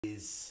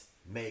Is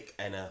make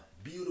a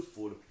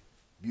beautiful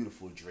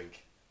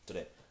drink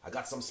today. I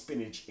got some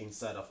spinach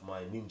inside of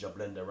my ninja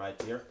blender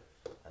right here,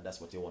 and that's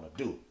what you want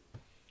to do.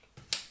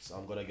 So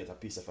I'm gonna get a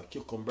piece of a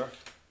cucumber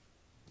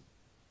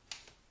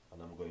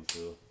and I'm going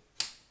to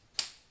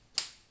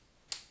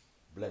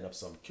blend up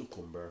some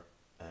cucumber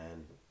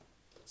and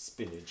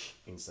spinach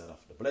inside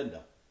of the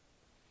blender.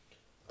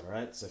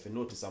 Alright, so if you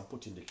notice, I'm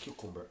putting the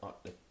cucumber at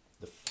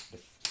the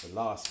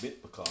last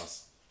bit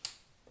because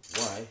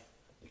why?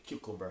 The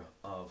cucumber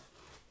have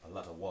a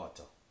lot of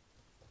water.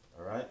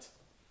 Alright,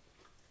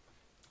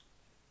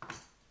 I'm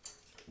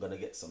gonna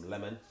get some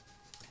lemon.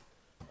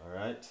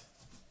 Alright,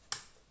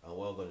 and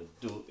what I'm gonna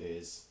do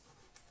is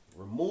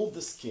remove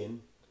the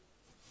skin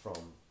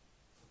from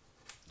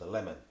the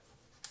lemon.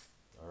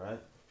 Alright,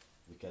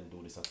 you can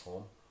do this at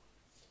home.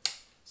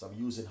 So I'm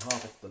using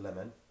half of the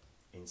lemon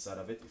inside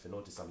of it. If you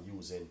notice, I'm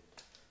using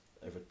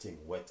everything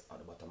wet at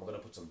the bottom. I'm gonna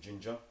put some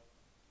ginger.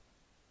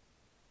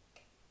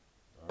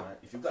 Alright,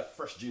 if you've got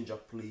fresh ginger,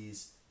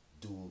 please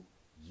do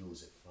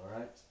use it.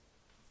 Alright,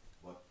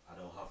 but I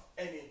don't have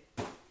any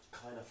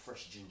kind of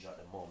fresh ginger at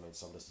the moment,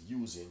 so I'm just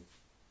using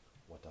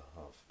what I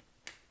have.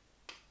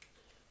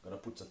 I'm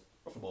gonna put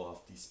roughly about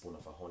half teaspoon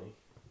of honey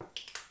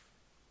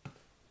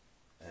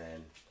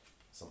and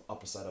some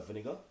apple cider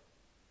vinegar.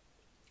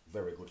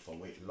 Very good for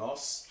weight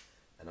loss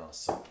and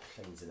also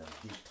cleansing and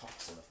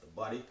detoxing of the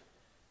body.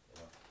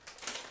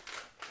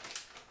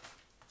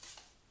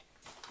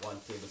 1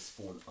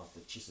 tablespoon of the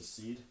chia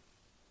seed.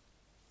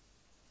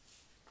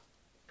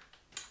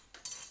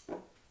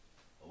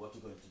 What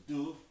we're going to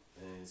do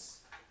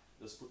is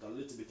just put a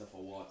little bit of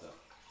water,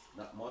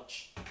 not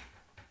much.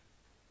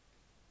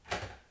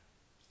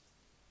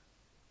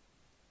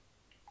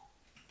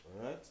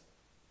 Alright,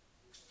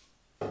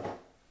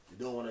 you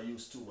don't want to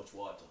use too much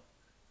water.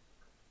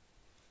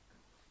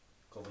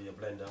 Cover your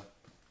blender.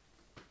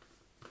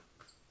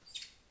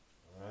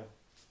 Alright,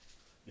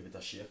 give it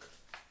a shake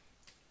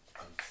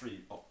and free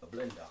up the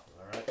blender.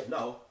 Alright,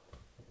 now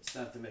it's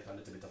time to make a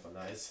little bit of a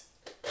noise.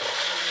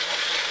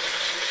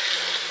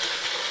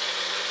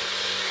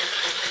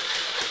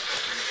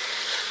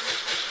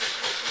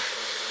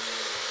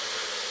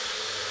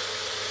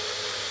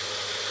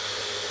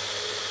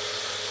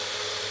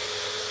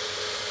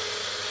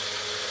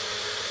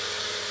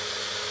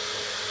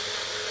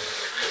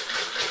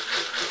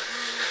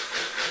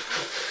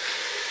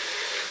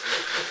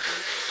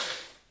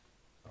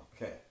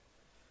 Okay,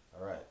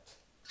 alright,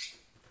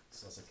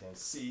 so as you can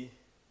see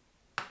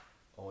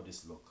how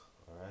this look,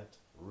 alright,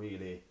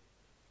 really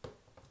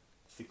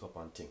thick up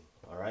and thing,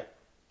 alright,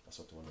 that's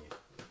what we need.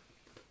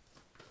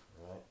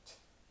 Alright,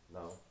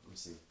 now let me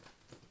see,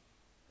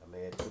 I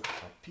may put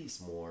a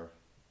piece more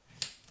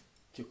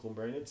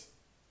cucumber in it.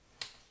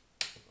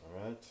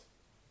 Alright,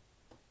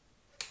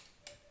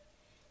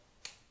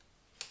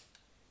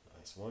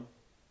 nice one.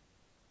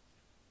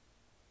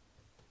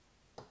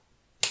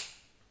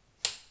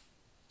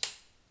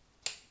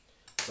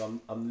 So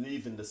I'm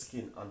leaving the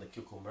skin on the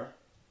cucumber,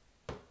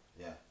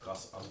 yeah,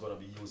 because I'm going to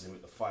be using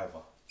with the fiber.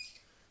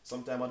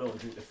 Sometimes I don't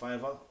drink the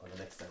fiber, and the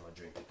next time I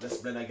drink it. Let's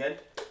blend again.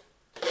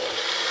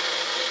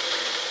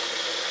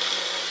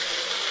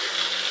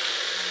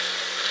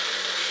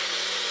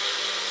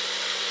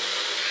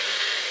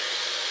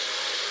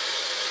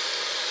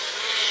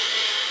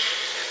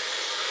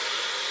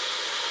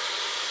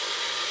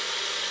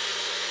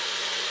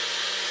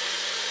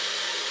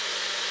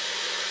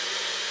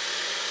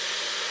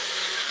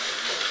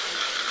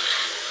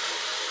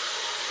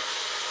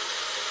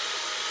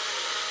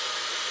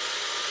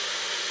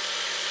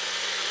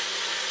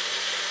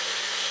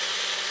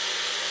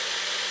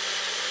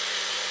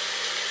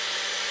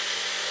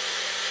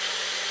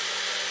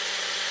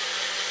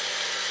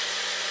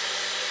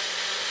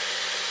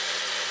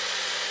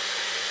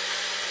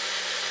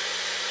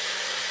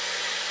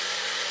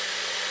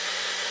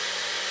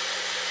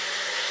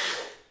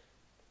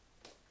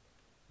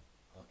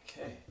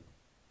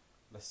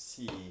 Let's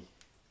see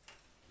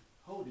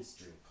how this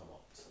drink come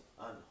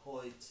out and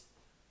how it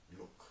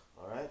look.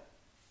 Alright,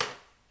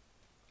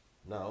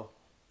 now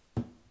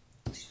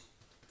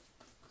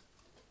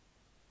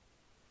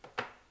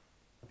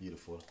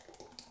beautiful,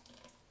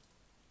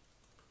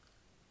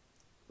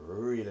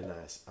 really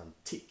nice and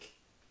thick.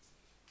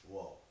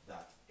 Wow,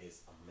 that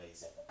is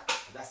amazing.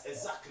 That's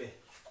exactly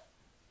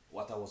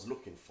what I was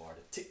looking for,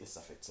 the thickness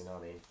of it, you know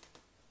what I mean?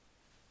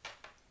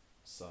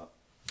 So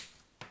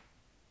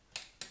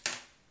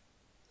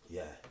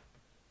yeah,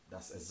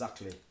 that's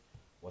exactly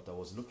what I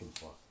was looking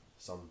for.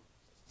 Some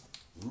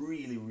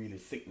really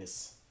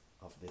thickness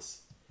of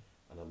this,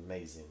 an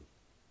amazing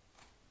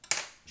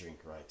drink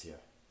right here.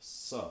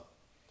 So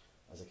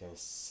as you can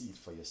see it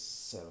for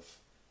yourself,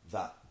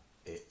 that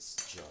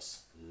it's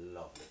just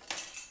lovely,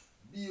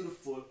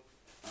 beautiful,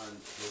 and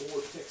the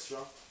whole texture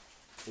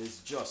is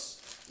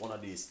just one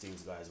of these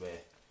things, guys,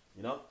 where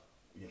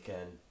you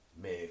can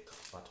make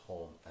at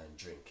home and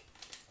drink.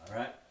 All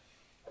right,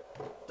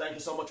 thank you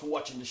so much for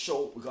watching the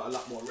show. We got a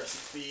lot more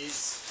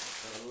recipes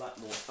and a lot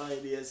more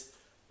ideas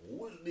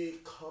will be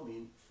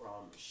coming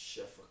from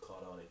Chef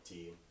Ricardo and the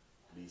team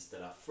please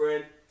tell a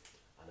friend,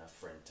 and a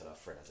friend tell a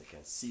friend. As you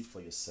can see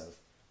for yourself,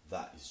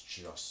 that is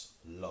just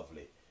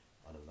lovely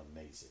and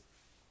amazing.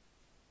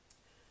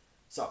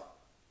 So,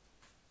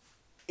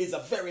 it's a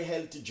very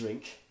healthy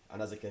drink,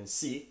 and as you can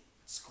see,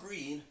 it's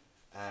green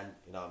and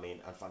you know what I mean,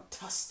 and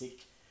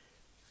fantastic.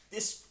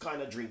 This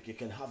kind of drink you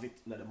can have it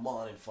in the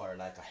morning for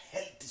like a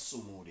healthy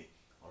smoothie,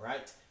 all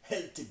right?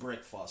 Healthy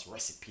breakfast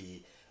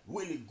recipe,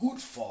 really good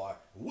for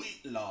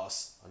weight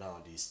loss and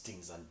all these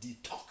things, and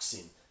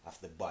detoxing of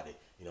the body.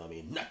 You know what I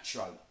mean?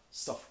 Natural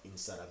stuff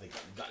inside of it.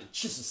 You got the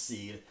chisel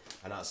seed,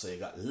 and also you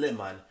got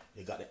lemon.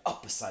 You got the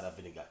apple cider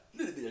vinegar, a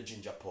little bit of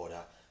ginger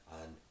powder,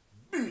 and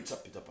beat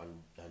it up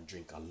and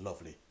drink a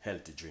lovely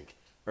healthy drink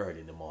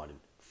early in the morning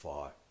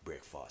for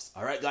breakfast.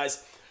 All right,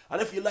 guys.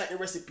 And if you like the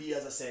recipe,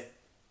 as I said,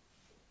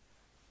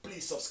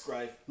 please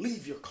subscribe,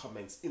 leave your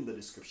comments in the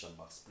description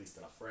box. Please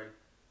tell a friend,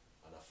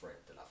 and a friend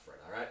tell a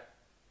friend, alright?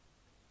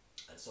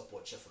 And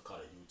support Chef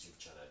Ricardo YouTube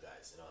channel,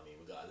 guys. You know what I mean?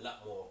 We got a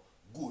lot more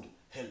good,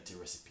 healthy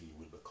recipe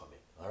will be coming,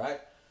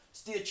 alright?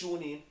 Stay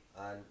tuned in,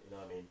 and you know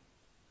what I mean,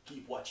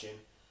 keep watching,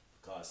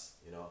 because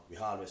you know we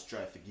always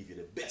try to give you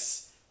the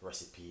best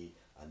recipe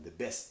and the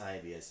best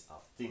ideas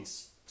of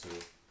things to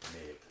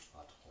make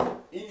at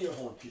home, in your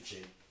own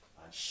kitchen,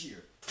 and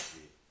share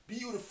the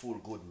beautiful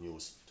good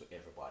news to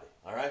everybody.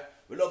 Alright,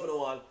 we love you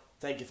all.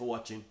 Thank you for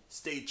watching.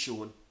 Stay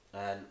tuned,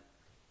 and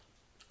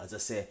as I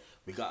say,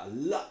 we got a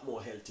lot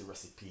more healthy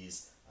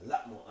recipes, a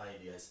lot more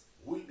ideas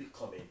will be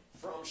coming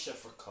from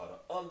Chef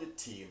Ricardo on the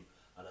team.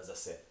 And as I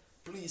said,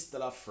 please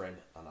tell a friend,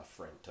 and a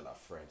friend tell a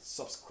friend.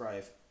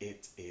 Subscribe.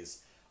 It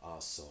is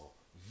also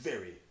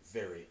very,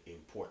 very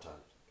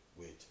important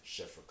with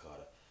Chef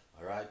Ricardo.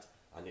 Alright,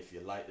 and if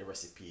you like the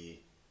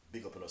recipe,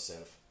 big up on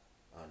yourself.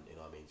 And you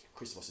know what I mean,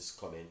 Christmas is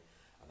coming,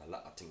 and a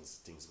lot of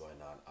things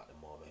going on at the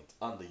moment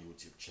on the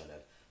YouTube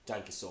channel.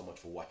 Thank you so much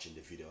for watching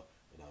the video.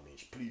 You know what I mean,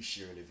 please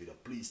share the video,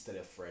 please tell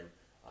a friend,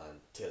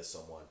 and tell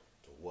someone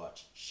to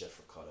watch Chef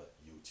Ricardo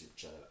YouTube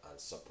channel and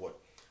support.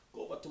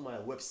 Go over to my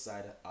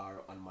website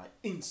or on my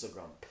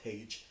Instagram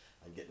page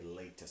and get the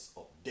latest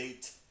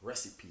update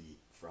recipe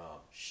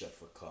from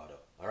Chef Ricardo.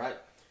 Alright,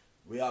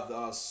 we have the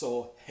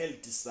also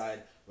healthy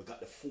side. We got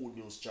the food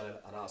news channel,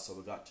 and also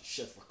we got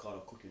Chef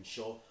Ricardo cooking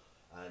show.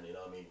 And you know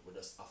what I mean, we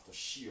just have to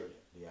share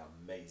the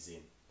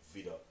amazing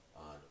video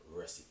and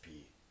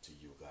recipe to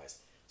you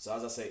guys. So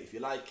as I say, if you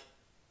like,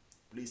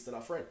 please tell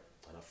a friend,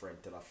 and a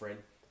friend tell a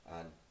friend,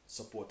 and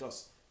support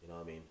us. You know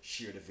what I mean,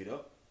 share the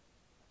video,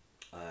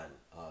 and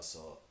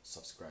also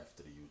subscribe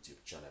to the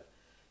YouTube channel.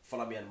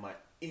 Follow me on my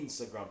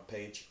Instagram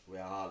page,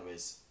 where I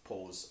always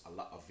post a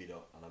lot of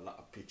video and a lot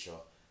of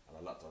picture and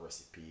a lot of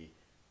recipe.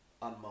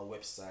 On my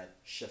website,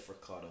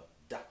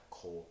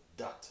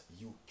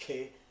 chefricardo.co.uk,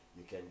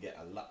 you can get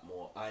a lot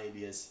more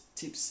ideas,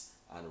 tips,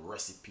 and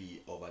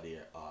recipe over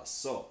there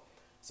also.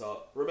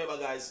 So remember,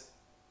 guys,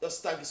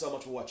 just thank you so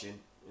much for watching.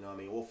 You know what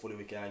I mean, hopefully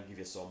we can give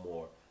you some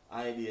more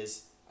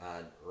ideas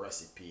and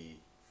recipe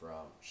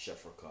from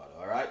Chef Ricardo.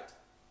 Alright,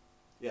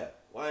 yeah,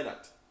 why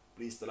not?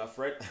 Please tell a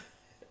friend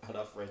and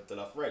a friend tell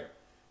a friend,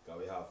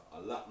 because we have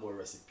a lot more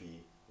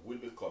recipe will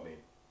be coming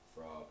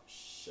from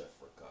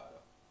Chef Ricardo.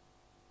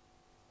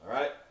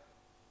 Alright,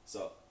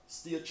 so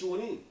stay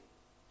tuned in.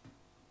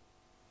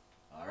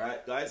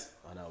 Alright, guys,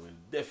 and I will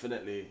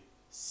definitely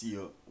see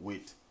you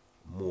with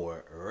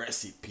more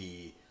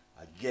recipe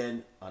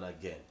again and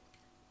again.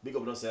 Big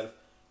up on yourself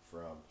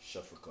from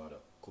Chef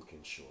Ricardo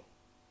Cooking Show.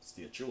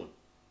 Stay tuned.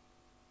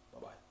 Bye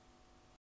bye.